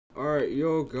Alright,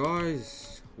 yo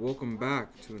guys, welcome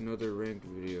back to another ranked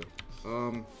video.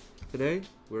 Today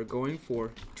we're going for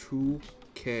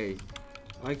 2K.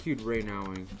 I queued right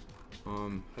nowing.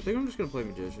 I think I'm just gonna play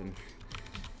Magician.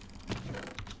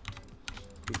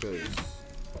 Because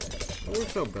it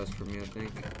works out best for me, I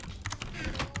think.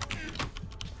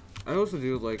 I also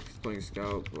do like playing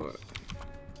Scout, but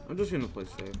I'm just gonna play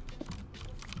safe.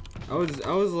 I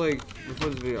was like, before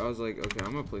this video, I was like, okay,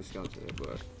 I'm gonna play Scout today,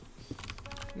 but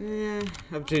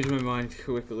I've changed my mind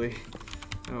quickly.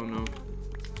 I don't know.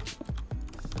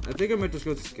 I think I might just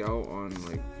go Scout on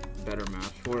like better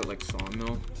maps for it, like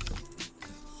Sawmill.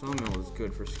 Sawmill is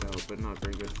good for Scout, but not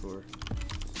very good for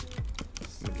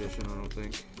Magician. I don't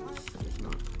think. It's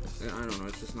not. I don't know.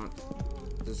 It's just not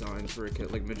designed for a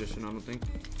kit like Magician. I don't think.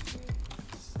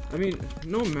 I mean,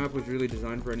 no map was really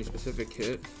designed for any specific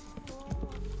kit,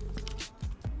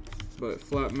 but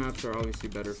flat maps are obviously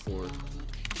better for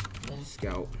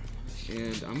Scout.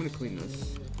 And I'm gonna clean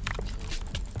this.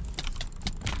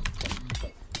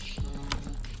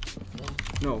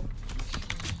 No.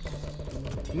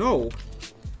 No.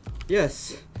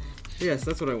 Yes. Yes,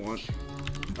 that's what I want.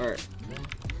 Alright.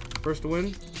 First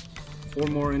win. 4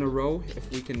 more in a row if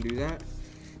we can do that.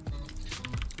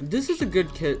 This is a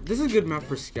good kit. This is a good map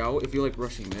for Scout if you like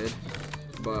rushing mid.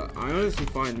 But I honestly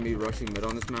find me rushing mid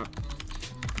on this map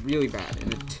really bad.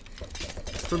 And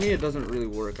for me, it doesn't really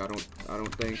work. I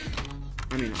don't think.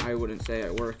 I mean, I wouldn't say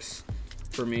it works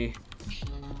for me.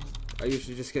 I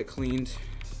usually just get cleaned.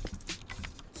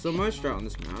 So my strat on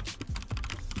this map,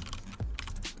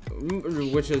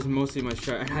 which is mostly my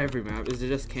strat at every map, is to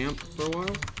just camp for a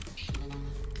while.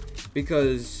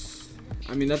 Because,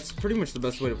 I mean, that's pretty much the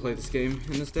best way to play this game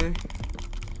in this day.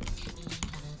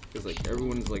 Because, like,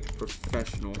 everyone's, like,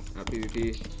 professional at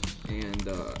PvP. And,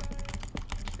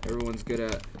 everyone's good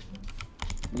at,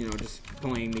 you know, just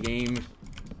playing the game.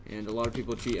 And a lot of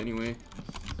people cheat anyway.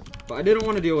 But I didn't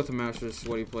want to deal with a Masters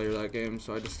sweaty player that game,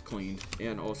 so I just cleaned.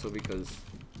 And also because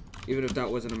even if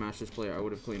that wasn't a Masters player, I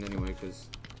would have cleaned anyway, because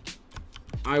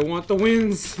I want the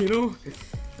wins, you know?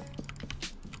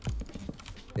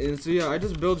 And so yeah, I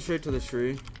just build straight to the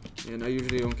tree, and I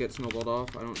usually don't get snowballed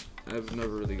off. I don't think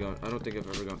I've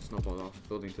ever gotten snowballed off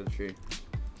building to the tree.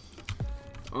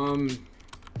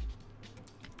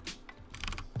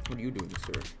 What are you doing,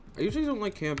 sir? I usually don't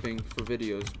like camping for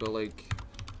videos, but like,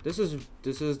 this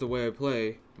is the way I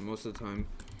play most of the time.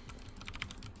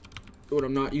 When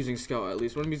I'm not using Scout, at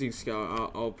least when I'm using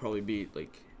Scout, I'll probably be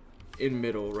like in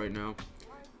middle right now.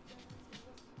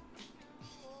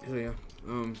 So yeah,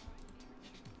 I don't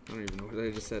even know what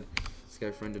I just said. This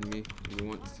guy friended me.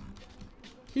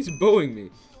 He's bowing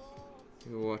me.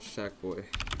 You watch Sackboy.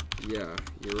 Yeah,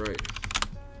 you're right.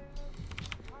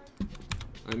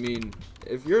 I mean,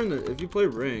 if you play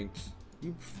ranked,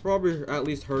 you've probably at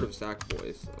least heard of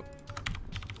Sackboy. So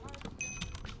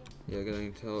yeah, I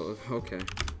can tell. Okay.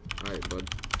 Alright, bud.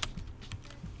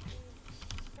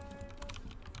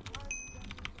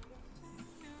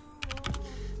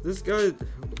 This guy,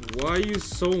 why are you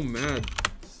so mad?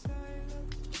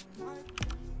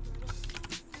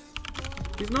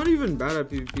 He's not even bad at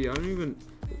PvP. I don't even,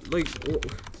 like,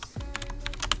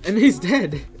 and he's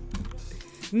dead.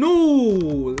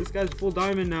 No! This guy's full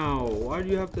diamond now. Why do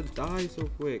you have to die so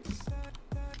quick?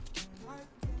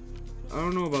 I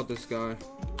don't know about this guy.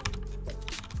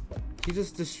 He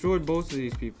just destroyed both of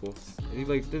these people. And he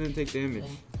like didn't take damage.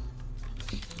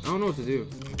 I don't know what to do.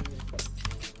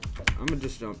 I'm gonna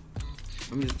just jump.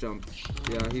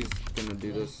 Yeah, he's gonna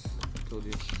do this. I told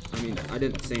you. I mean, I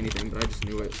didn't say anything, but I just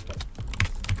knew it.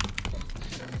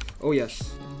 Oh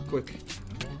yes. Quick.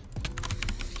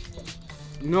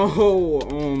 No!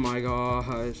 Oh my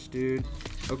gosh, dude.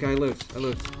 Okay, I lived.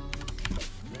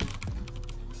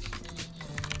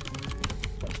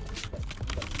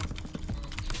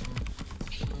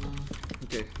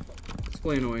 Okay, let's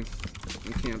play annoying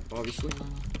in camp, obviously.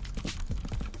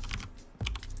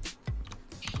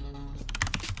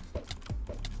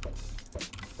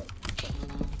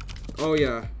 Oh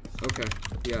yeah, okay,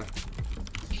 yeah.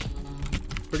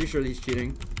 Pretty sure he's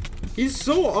cheating. He's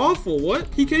so awful, what?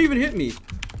 He can't even hit me.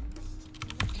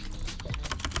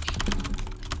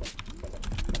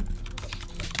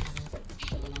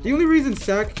 The only reason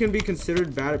Sack can be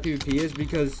considered bad at PvP is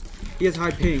because he has high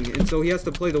ping, and so he has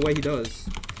to play the way he does.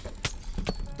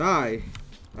 Die.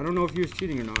 I don't know if he was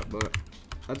cheating or not, but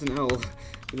that's an L,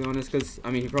 to be honest, because, I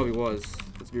mean, he probably was.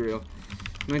 Let's be real.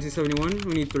 1971,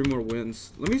 we need 3 more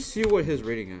wins. Let me see what his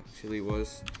rating actually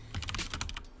was.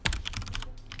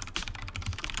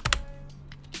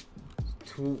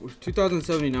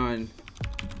 2079.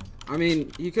 I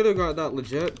mean, he could have got that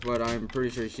legit, but I'm pretty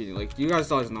sure he's cheating. Like, you guys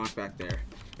saw his knockback there.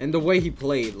 And the way he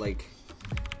played, like,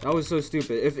 that was so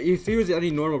stupid. If he was any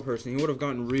normal person, he would have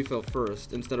gotten refill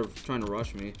first instead of trying to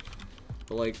rush me.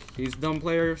 But, like, he's a dumb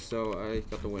player, so I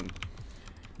got the win.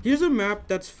 Here's a map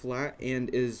that's flat and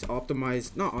is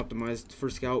optimized, not optimized for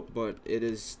Scout, but it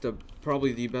is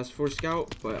probably the best for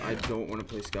Scout. But I don't want to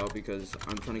play Scout because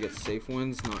I'm trying to get safe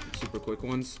wins, not super quick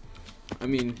ones. I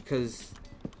mean, because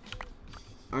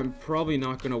I'm probably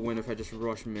not going to win if I just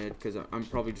rush mid, because I'm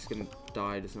probably just going to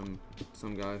die to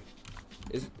some guy.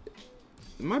 Is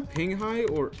my ping high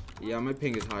or... Yeah, my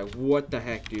ping is high. What the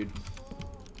heck, dude?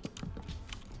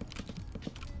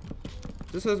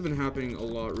 This has been happening a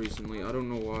lot recently. I don't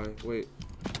know why. Wait.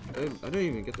 I didn't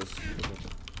even get this. Okay.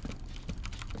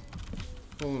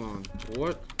 Hold on.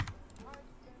 What?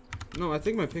 No, I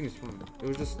think my ping is fine. It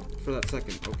was just for that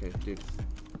second. Okay, dude.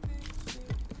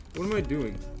 What am I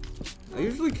doing? I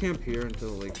usually camp here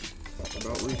until, like,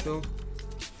 about refill.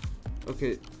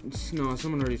 Okay. No,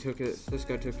 someone already took it. This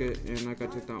guy took it, and that guy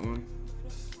took that one.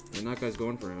 And that guy's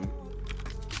going for him.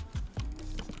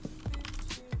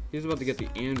 He's about to get the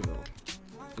anvil.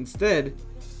 Instead,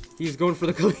 he's going for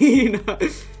the clean.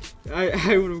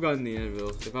 I would have gotten the anvil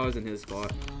if I was in his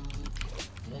spot.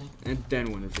 And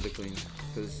then went for the clean.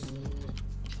 Because,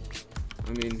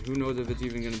 I mean, who knows if it's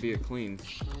even going to be a clean.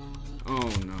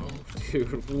 Oh no.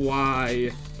 Dude,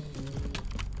 why?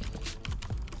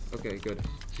 Okay, good.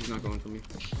 He's not going for me.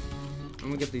 I'm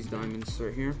going to get these diamonds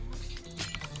right here.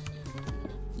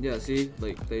 Yeah, see?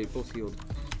 Like, they both healed.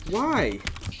 Why?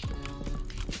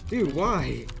 Dude,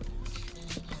 why?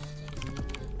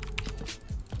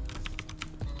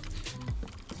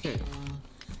 Okay.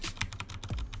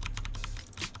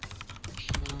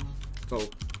 Go.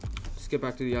 Just get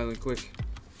back to the island quick.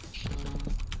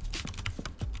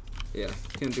 Yeah,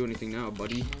 can't do anything now,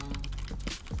 buddy.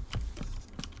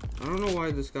 I don't know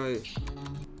why this guy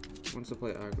wants to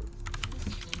play aggro.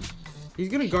 He's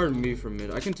gonna guard me from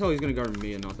mid. I can tell he's gonna guard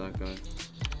me and not that guy.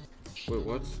 Wait,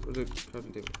 what's the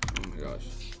crafting table? Oh my gosh.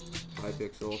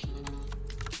 Hypixel.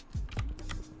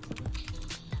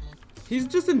 He's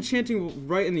just enchanting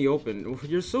right in the open.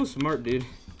 You're so smart, dude.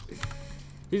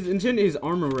 He's enchanting his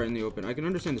armor right in the open. I can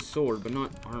understand the sword, but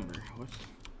not armor. What?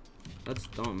 That's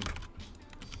dumb.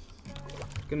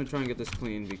 I'm gonna try and get this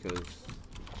clean because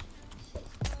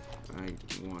I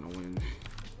want to win.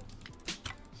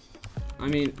 I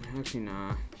mean, actually,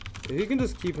 nah. If you can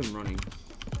just keep him running.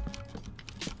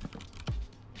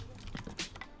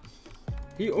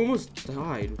 He almost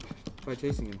died by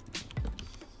chasing him.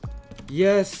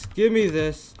 Yes, give me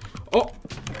this. Oh,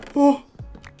 oh,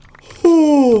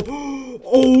 oh,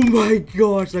 oh my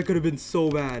gosh, that could have been so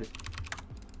bad.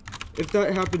 If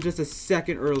that happened just a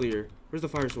second earlier. Where's the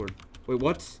fire sword? Wait,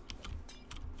 what?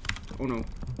 Oh no.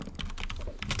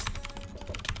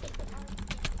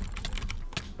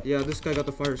 Yeah, this guy got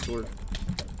the fire sword.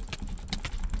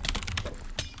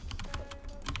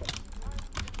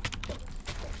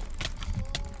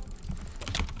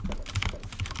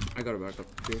 I gotta back up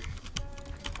here.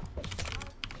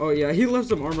 Oh yeah, he left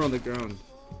some armor on the ground.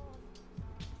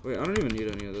 Wait, I don't even need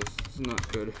any of this. This is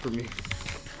not good for me.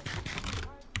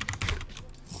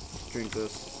 Drink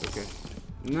this. Okay.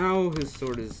 Now his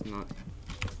sword is not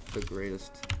the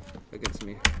greatest against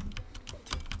me.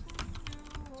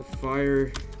 The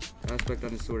fire aspect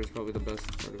on his sword is probably the best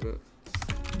part of it.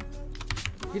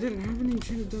 He didn't have any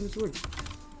enchanted diamond sword.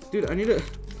 Dude, I need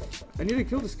to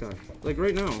kill this guy. Like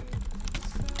right now.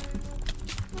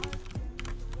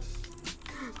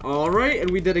 Alright, and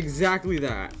we did exactly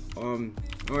that.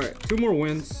 Alright, 2 more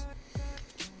wins.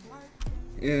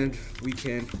 And we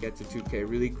can get to 2K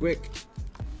really quick.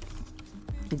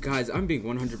 Guys, I'm being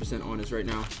 100% honest right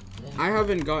now. I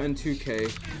haven't gotten 2K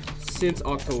since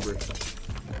October.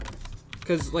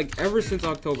 Because, like, ever since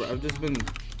October, I've just been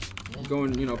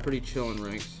going, you know, pretty chill in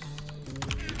ranks.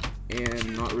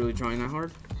 And not really trying that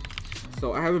hard.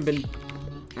 So, I haven't been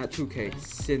at 2K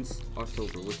since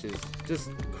October, which is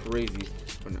just crazy.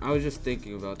 And I was just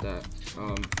thinking about that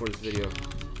for this video.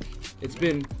 It's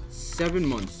been 7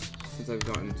 months since I've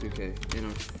gotten 2K. And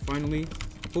I'm finally,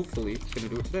 hopefully, going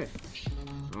to do it today.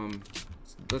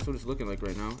 That's what it's looking like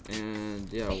right now. And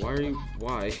yeah,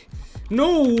 why?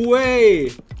 No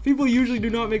way! People usually do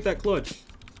not make that clutch.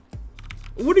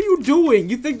 What are you doing?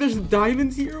 You think there's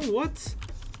diamonds here? What?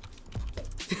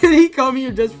 Did he come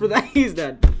here just for that? He's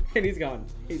dead. And he's gone.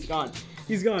 He's gone.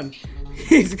 He's gone.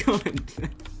 He's gone.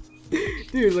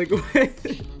 Dude, like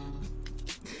what?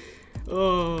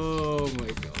 Oh my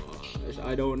gosh.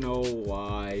 I don't know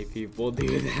why people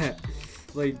do that.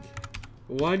 Like,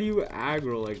 why do you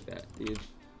aggro like that, dude?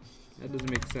 That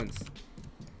doesn't make sense.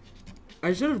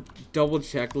 I should have double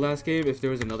checked last game if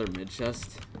there was another mid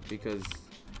chest, because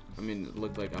I mean, it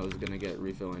looked like I was gonna get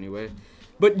refill anyway.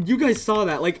 But you guys saw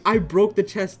that. Like, I broke the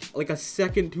chest like a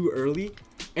second too early.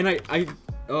 And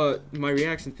my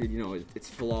reaction speed, you know, it's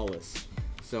flawless.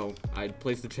 So, I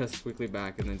placed the chest quickly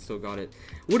back and then still got it.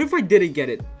 What if I didn't get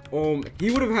it?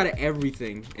 He would have had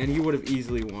everything. And he would have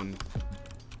easily won.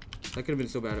 That could have been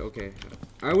so bad. Okay.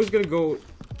 I was gonna go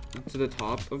to the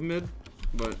top of mid.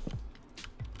 But...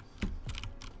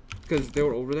 because they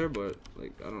were over there, but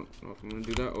like I don't know if I'm gonna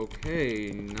do that. Okay,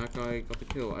 that guy got the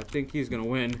kill. I think he's gonna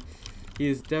win. He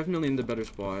is definitely in the better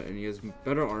spot, and he has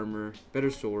better armor, better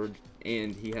sword,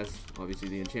 and he has obviously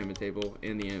the enchantment table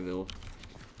and the anvil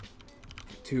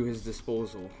to his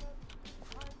disposal.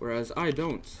 Whereas I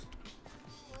don't.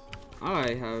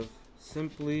 I have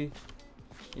simply,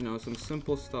 you know, some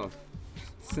simple stuff.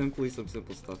 Simply some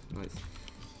simple stuff. Nice.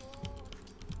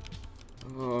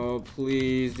 Oh,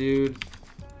 please, dude.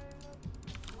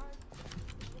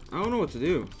 I don't know what to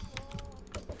do.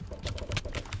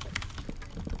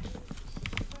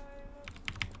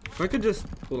 If I could just...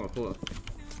 hold on.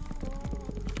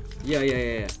 Yeah.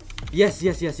 Yes.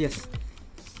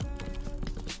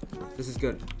 This is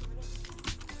good.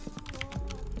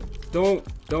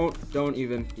 Don't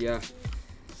even. Yeah.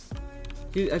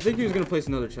 I think he was gonna place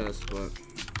another chest, but...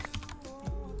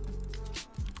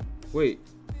 wait.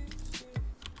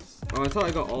 Oh, I thought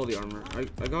I got all the armor. I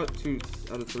got 2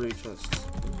 out of 3 chests.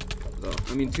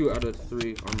 I mean 2 out of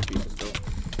 3 armor pieces though.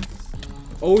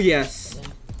 Oh yes.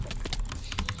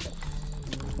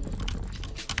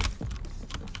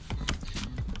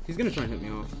 He's gonna try and hit me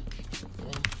off.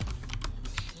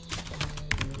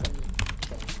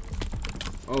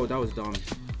 Oh, that was dumb.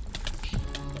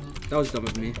 That was dumb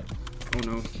of me. Oh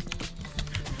no.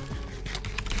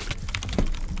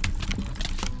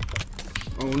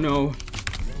 Oh no.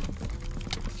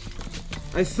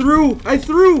 I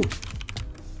threw!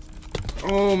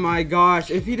 Oh my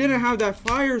gosh, if he didn't have that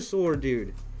fire sword,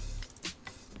 dude.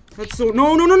 That's so...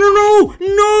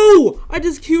 No! I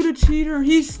just queued a cheater.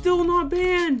 He's still not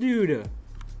banned, dude.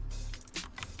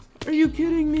 Are you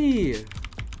kidding me?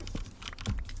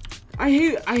 I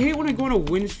hate when I go on a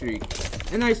win streak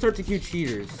and I start to queue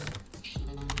cheaters.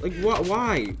 Like,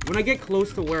 why? When I get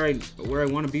close to where I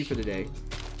want to be for the day,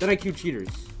 then I queue cheaters.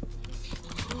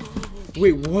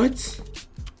 Wait, what?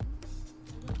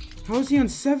 How is he on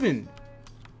 7?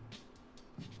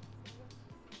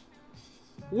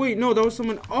 Wait, no, that was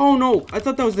someone... oh, no! I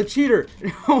thought that was the cheater!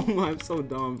 Oh, my, I'm so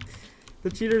dumb. The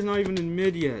cheater's not even in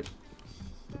mid yet.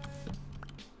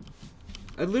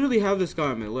 I literally have this guy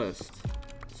on my list.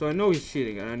 So I know he's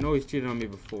cheating, and I know he's cheated on me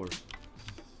before.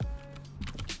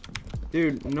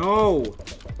 Dude, no!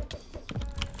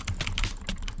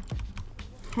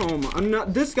 Oh, my... I'm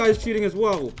not... this guy's cheating as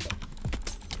well.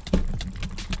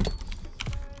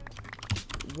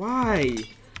 Why?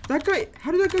 That guy...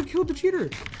 how did that guy kill the cheater?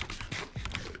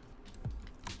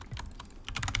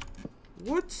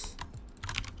 What?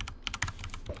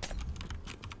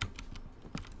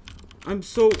 I'm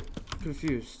so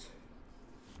confused.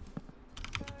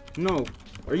 No.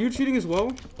 Are you cheating as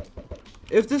well?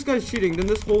 If this guy's cheating, then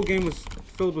this whole game was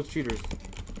filled with cheaters.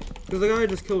 Because the guy I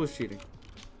just killed was cheating.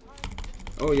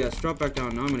 Oh yes, drop back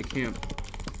down. Now I'm gonna camp.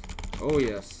 Oh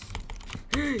yes.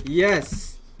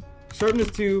 Yes!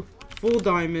 Sharpness 2, full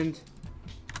diamond.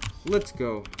 Let's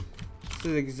go. This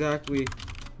is exactly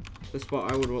the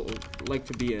spot I would like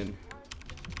to be in.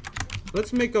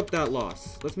 Let's make up that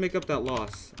loss.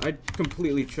 I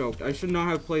completely choked. I should not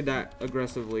have played that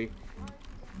aggressively.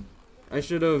 I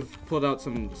should have pulled out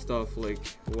some stuff like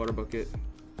a water bucket.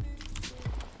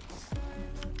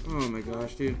 Oh my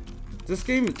gosh, dude. This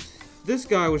game, this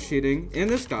guy was cheating, and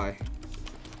this guy.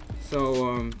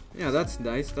 So, yeah, that's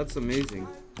nice. That's amazing.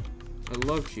 I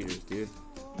love cheaters, dude.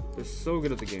 They're so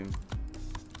good at the game.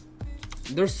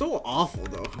 They're so awful,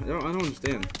 though. I don't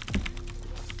understand.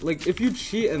 Like, if you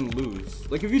cheat and lose.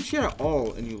 Like, if you cheat at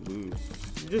all and you lose.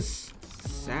 You're just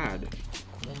sad.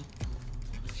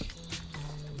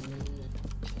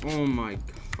 Oh my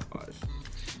gosh.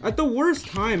 At the worst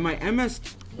time, my MS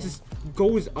just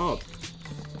goes up.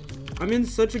 I'm in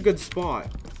such a good spot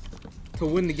to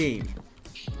win the game.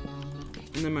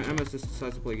 And then my MS just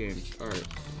decides to play games. Alright.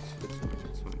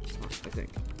 It's fine, I think.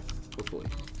 Hopefully.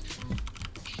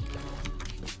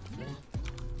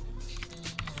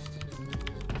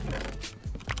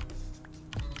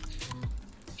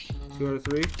 Two out of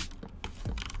 3.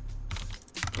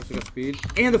 Also got speed.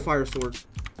 And the fire sword.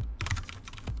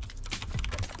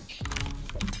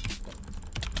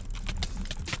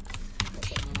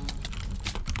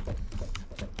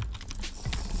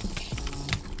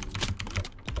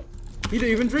 He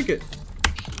didn't even drink it.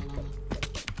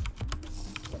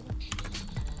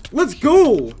 Let's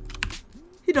go!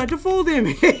 He died to full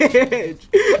damage.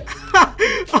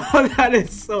 Oh, that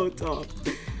is so tough.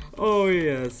 Oh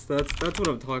yes, that's what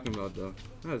I'm talking about though.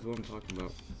 That is what I'm talking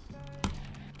about.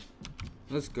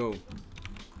 Let's go.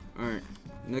 Alright,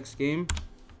 next game.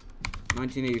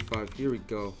 1985. Here we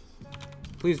go.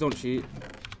 Please don't cheat.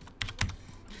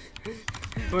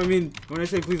 I mean, when I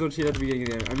say please don't cheat at the beginning of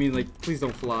the game, I mean like please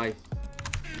don't fly.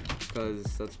 Because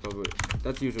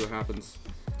that's usually what happens.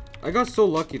 I got so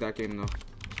lucky that game though.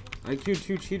 I queued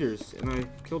 2 cheaters and I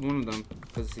killed one of them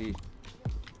because he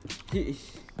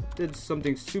did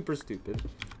something super stupid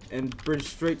and bridged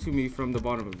straight to me from the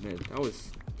bottom of mid. That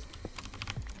was,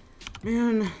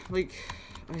 man, like,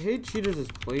 I hate cheaters'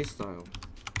 playstyle.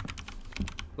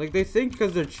 Like, they think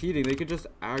because they're cheating they could just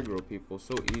aggro people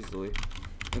so easily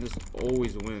and just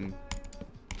always win,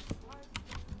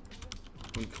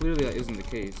 when clearly that isn't the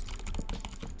case.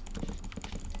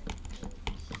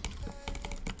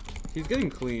 He's getting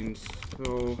cleaned,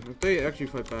 so if they actually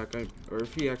fight back, or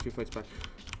if he actually fights back,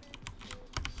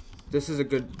 this is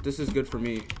good for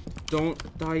me.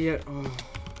 Don't die yet. Oh,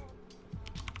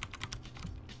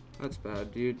 that's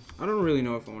bad, dude. I don't really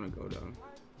know if I want to go down.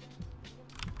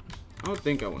 I don't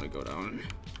think I want to go down.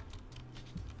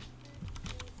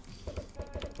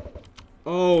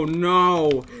 Oh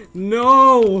no,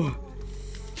 no!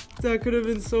 That could have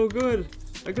been so good.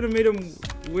 I could have made him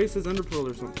waste his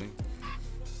underpearl or something.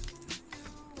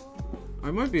 I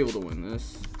might be able to win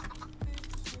this.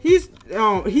 He's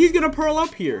gonna pearl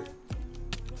up here.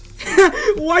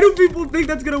 Why do people think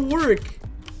that's gonna work?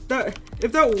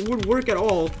 If that would work at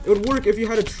all, it would work if you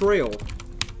had a trail.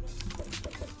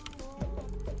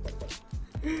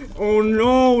 Oh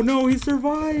no, he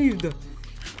survived.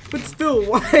 But still,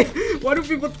 why do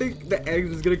people think the egg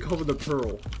is gonna come with a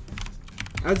pearl?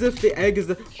 As if the egg is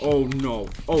the, oh no,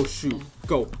 oh shoot,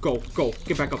 go,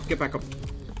 get back up.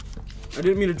 I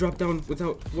didn't mean to drop down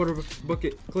without water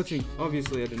bucket clutching.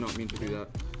 Obviously, I did not mean to do that.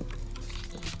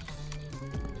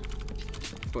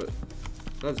 But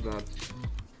that's bad.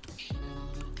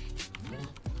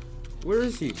 Where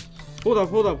is he? Hold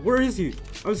up. Where is he?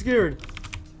 I'm scared.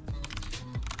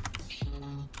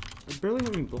 I barely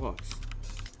have any blocks.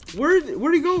 Where'd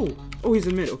he go? Oh, he's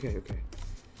in mid. Okay.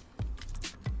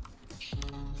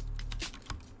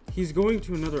 He's going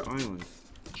to another island.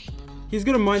 He's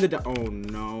gonna mine the oh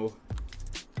no.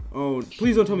 Oh,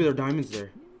 please don't tell me there are diamonds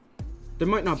there. There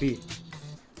might not be.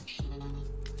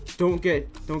 Don't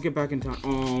get back in time.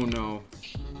 Oh no.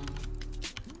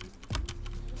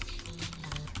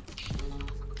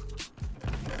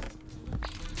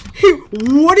 Hey,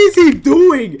 what is he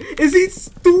doing? Is he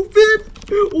stupid?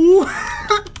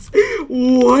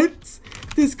 What?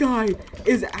 This guy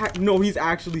is no, he's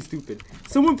actually stupid.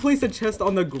 Someone placed a chest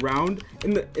on the ground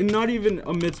in not even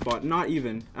a mid spot, not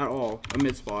even at all a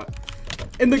mid spot.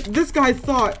 And this guy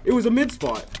thought it was a mid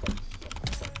spot.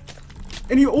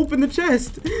 And he opened the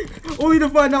chest, only to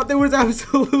find out there was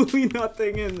absolutely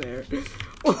nothing in there.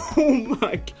 Oh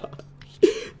my gosh.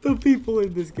 The people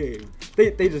in this game.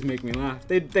 They just make me laugh.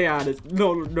 They add it.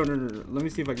 No. Let me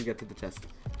see if I can get to the chest.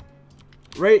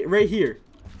 Right here.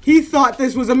 He thought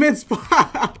this was a mid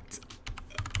spot.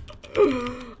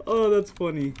 Oh, that's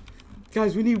funny.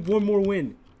 Guys, we need one more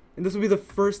win. And this will be the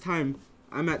first time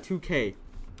I'm at 2K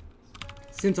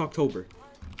since October.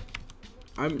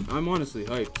 I'm honestly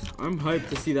hyped. I'm hyped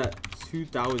to see that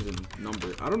 2,000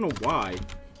 number. I don't know why.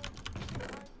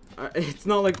 It's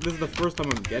not like this is the first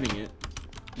time I'm getting it.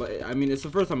 But, I mean, it's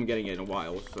the first time I'm getting it in a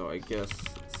while. So, I guess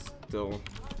it's still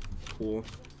cool.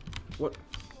 What?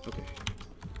 Okay.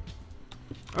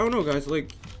 I don't know, guys.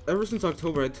 Like, ever since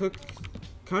October, I took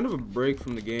kind of a break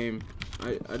from the game.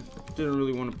 I didn't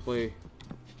really want to play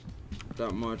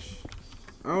that much.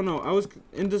 I don't know.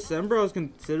 In December, I was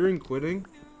considering quitting.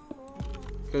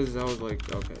 Because I was like,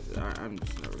 okay, I'm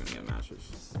just never going to get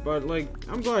masters. But, like,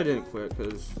 I'm glad I didn't quit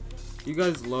because you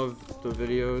guys love the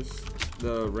videos,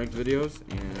 the ranked videos,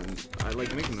 and I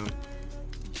like making them.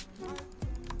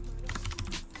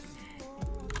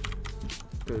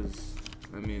 Because,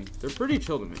 I mean, they're pretty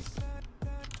chill to me.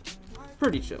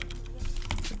 Pretty chill.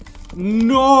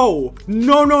 No!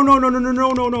 No.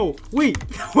 Wait,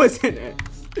 that wasn't it.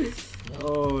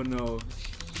 Oh, no.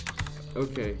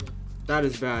 Okay. That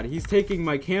is bad. He's taking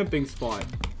my camping spot.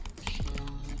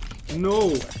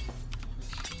 No.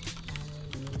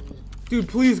 Dude,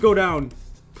 please go down.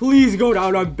 Please go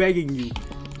down. I'm begging you.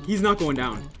 He's not going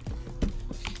down.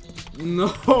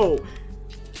 No.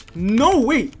 No,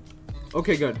 wait.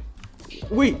 Okay, good.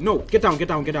 Wait, no. Get down.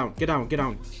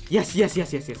 Yes.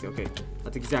 Okay.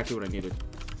 That's exactly what I needed.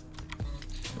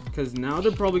 Because now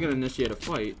they're probably going to initiate a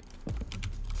fight.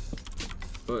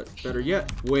 But better yet,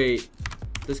 wait.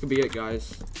 This could be it,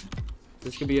 guys.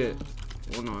 This could be it.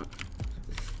 Or not.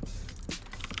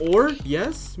 Or,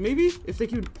 yes, maybe? If they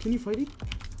can you fight him?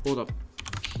 Hold up.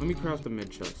 Let me craft the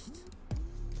mid chest.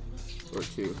 Or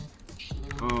 2.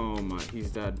 Oh my,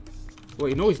 he's dead.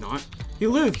 Wait, no he's not. He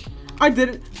lived. I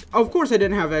didn't. Of course I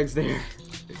didn't have eggs there.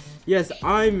 Yes,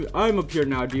 I'm up here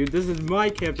now, dude. This is my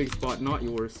camping spot, not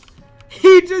yours.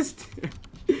 He just...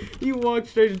 he walked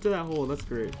straight into that hole. That's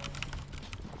great.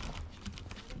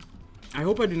 I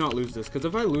hope I do not lose this, because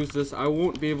if I lose this, I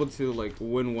won't be able to, like,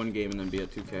 win one game and then be at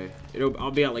 2K.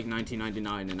 I'll be at, like,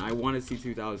 1999, and I want to see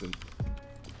 2000.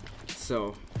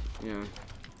 So, yeah.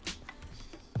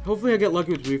 Hopefully I get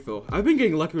lucky with refill. I've been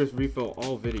getting lucky with refill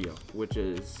all video, which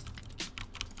is...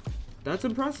 that's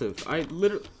impressive. I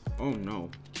literally... oh, no.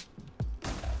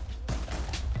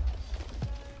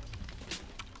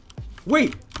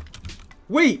 Wait!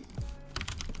 Wait!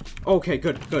 Okay,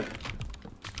 good, good.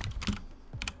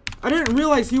 I didn't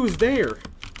realize he was there.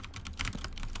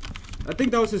 I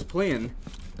think that was his plan.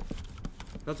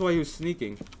 That's why he was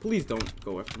sneaking. Please don't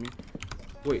go after me.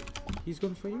 Wait, he's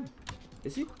gonna fight you?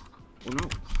 Is he? Or no?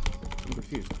 I'm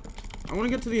confused. I want to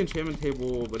get to the enchantment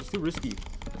table, but it's too risky.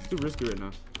 It's too risky right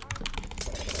now.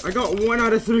 I got 1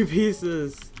 out of 3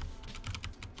 pieces.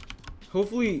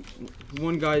 Hopefully,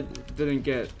 one guy didn't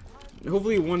get...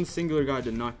 hopefully, one singular guy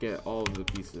did not get all of the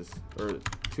pieces. Or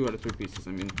 2 out of 3 pieces,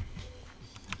 I mean.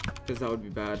 Because that would be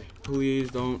bad. Please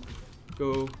don't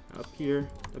go up here.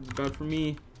 That'd be bad for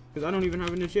me. Because I don't even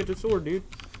have an enchanted sword, dude.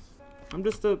 I'm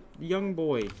just a young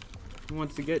boy who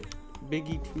wants to get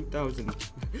Biggie 2000.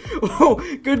 Oh,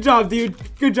 good job, dude.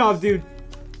 Good job, dude.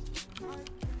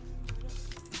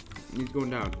 He's going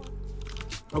down.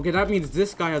 Okay, that means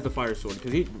this guy has the fire sword.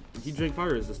 Because he drank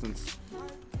fire resistance.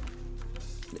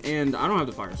 And I don't have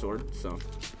the fire sword. So,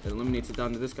 it eliminates it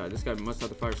down to this guy. This guy must have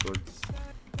the fire sword.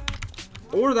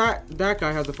 Or that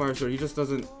guy has the fire sword. He just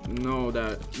doesn't know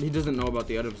that. He doesn't know about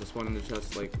the items that spawn in the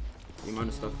chest, like the amount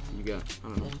of stuff you get. I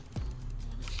don't know.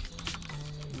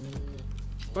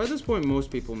 By this point,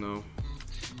 most people know.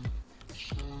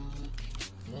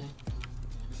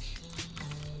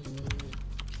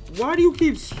 Why do you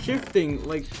keep shifting?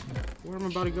 Like, where am I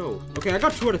about to go? Okay, I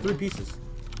got 2 out of 3 pieces.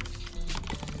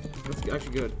 That's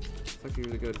actually good. It's actually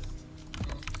really good.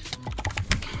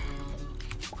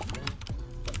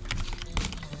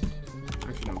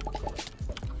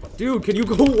 Dude, can you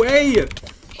go away?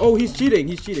 Oh, he's cheating.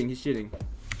 He's cheating. He's cheating.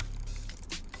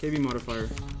 KB modifier.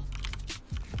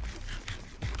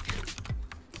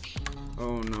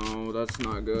 Oh no, that's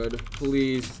not good.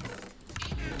 Please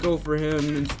go for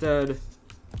him instead.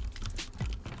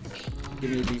 Give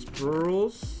me these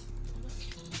pearls.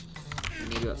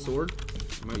 Maybe that sword.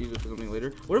 I might use it for something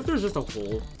later. What if there's just a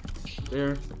hole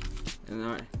there?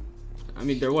 And I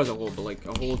mean, there was a hole, but like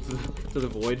a hole to the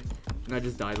void. And I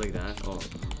just died like that. Oh.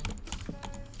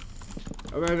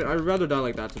 I'd rather die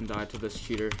like that than die to this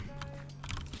cheater.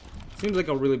 Seems like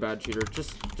a really bad cheater.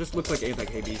 Just looks like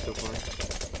anti-KB so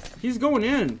far. He's going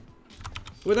in.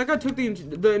 Wait, that guy took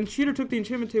the cheater took the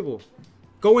enchantment table.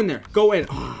 Go in there. Go in.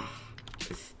 Oh,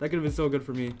 that could have been so good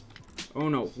for me. Oh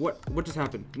no. What just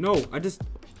happened? No,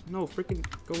 no, freaking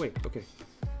go away. Okay.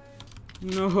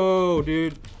 No,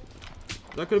 dude.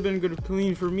 That could have been good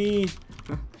clean for me.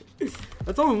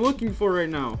 That's all I'm looking for right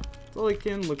now. That's all I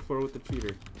can look for with the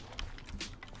cheater.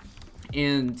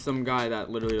 And some guy that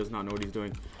literally does not know what he's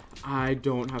doing. I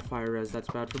don't have fire res. That's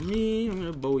bad for me. I'm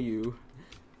gonna bow you.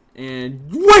 And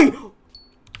wait!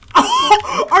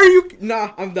 Are you?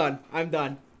 Nah, I'm done. I'm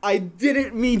done. I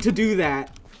didn't mean to do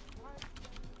that.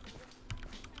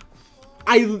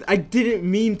 I didn't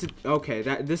mean to. Okay,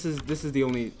 this is the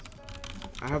only.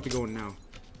 I have to go in now.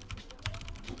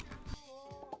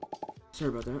 Sorry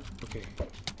about that. Okay.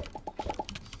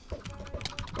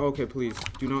 Okay, please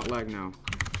do not lag now.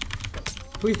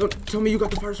 Please don't tell me you got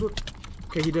the fire sword.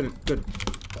 Okay, he didn't. Good.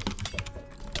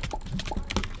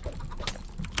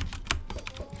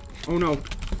 Oh no.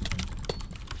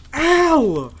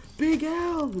 Ow! Big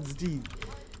L's, dude.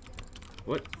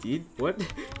 What, dude? What?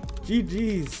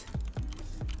 GG's.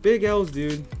 Big L's,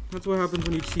 dude. That's what happens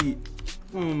when you cheat.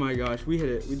 Oh my gosh, we hit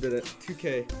it. We did it.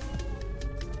 2K.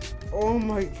 Oh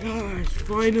my gosh,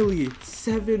 finally.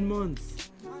 7 months.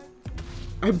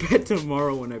 I bet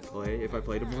tomorrow when I play, if I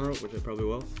play tomorrow, which I probably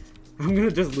will, I'm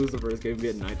gonna just lose the first game and be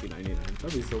at 1999.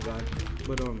 That'd be so bad.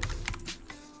 But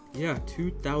yeah,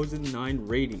 2009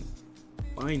 rating.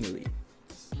 Finally.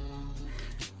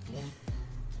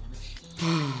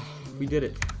 We did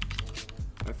it.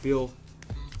 I feel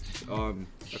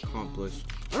accomplished.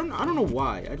 I don't know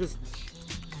why. I just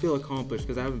feel accomplished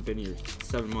because I haven't been here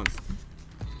 7 months.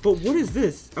 But what is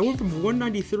this? I went from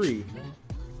 193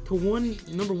 to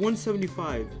to number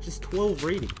 175, just 12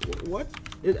 rating. What?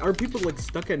 Are people like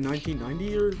stuck at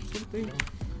 1990 or something?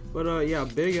 But yeah,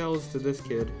 big L's to this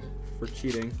kid for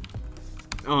cheating.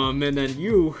 And then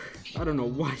you, I don't know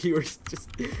why you were just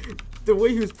the way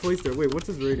he was placed there. Wait, what's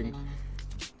his rating?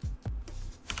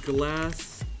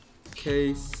 Glass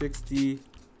K60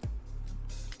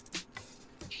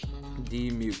 D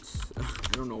mutes.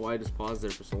 I don't know why I just paused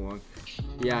there for so long.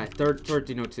 Yeah,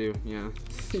 1302. Yeah,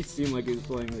 he seemed like he was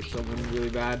playing like someone really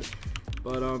bad.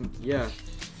 But yeah.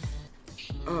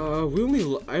 I only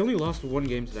lost one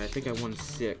game today. I think I won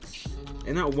 6.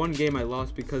 And that one game I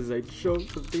lost because I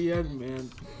choked at the end,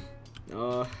 man.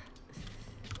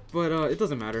 But it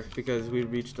doesn't matter because we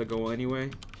reached the goal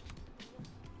anyway.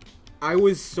 I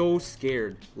was so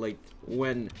scared, like,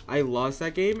 when I lost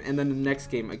that game, and then the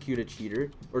next game I queued a cheater,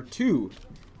 or 2,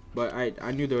 but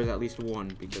I knew there was at least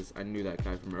 1, because I knew that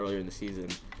guy from earlier in the season,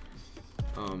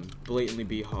 blatantly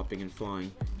b-hopping and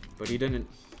flying, but he didn't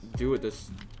do it this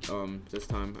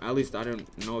time. At least I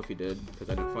don't know if he did, because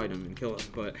I didn't fight him and kill him,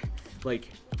 but, like,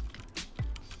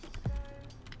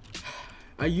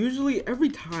 I usually, every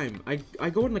time, I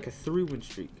go in like a 3-win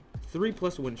streak,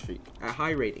 3+ win streak, at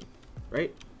high rating,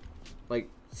 right? Like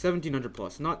 1700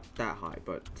 plus, not that high,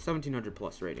 but 1700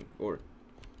 plus rating, or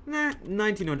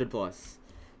 1900 plus,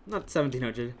 not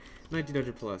 1700,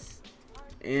 1900 plus.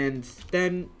 And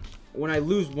then when I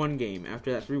lose one game after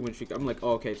that 3-win streak, I'm like,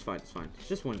 oh, okay, it's fine, it's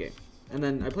just one game. And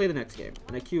then I play the next game,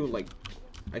 and I queue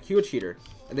a cheater,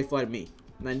 and they fly to me,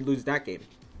 and I lose that game.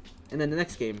 And then the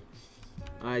next game,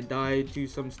 I die to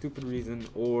some stupid reason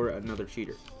or another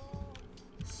cheater.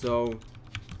 So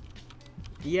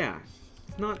yeah.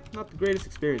 Not the greatest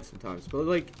experience sometimes, but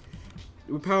like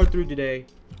we powered through today.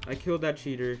 I killed that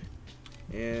cheater,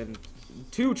 and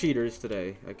 2 cheaters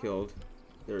today I killed.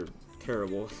 They're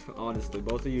terrible, honestly.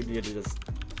 Both of you need to just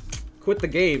quit the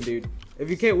game, dude. If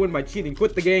you can't win by cheating,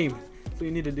 quit the game. That's what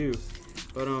you need to do.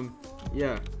 But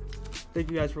yeah, thank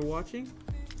you guys for watching,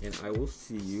 and I will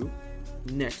see you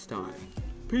next time.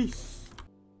 Peace.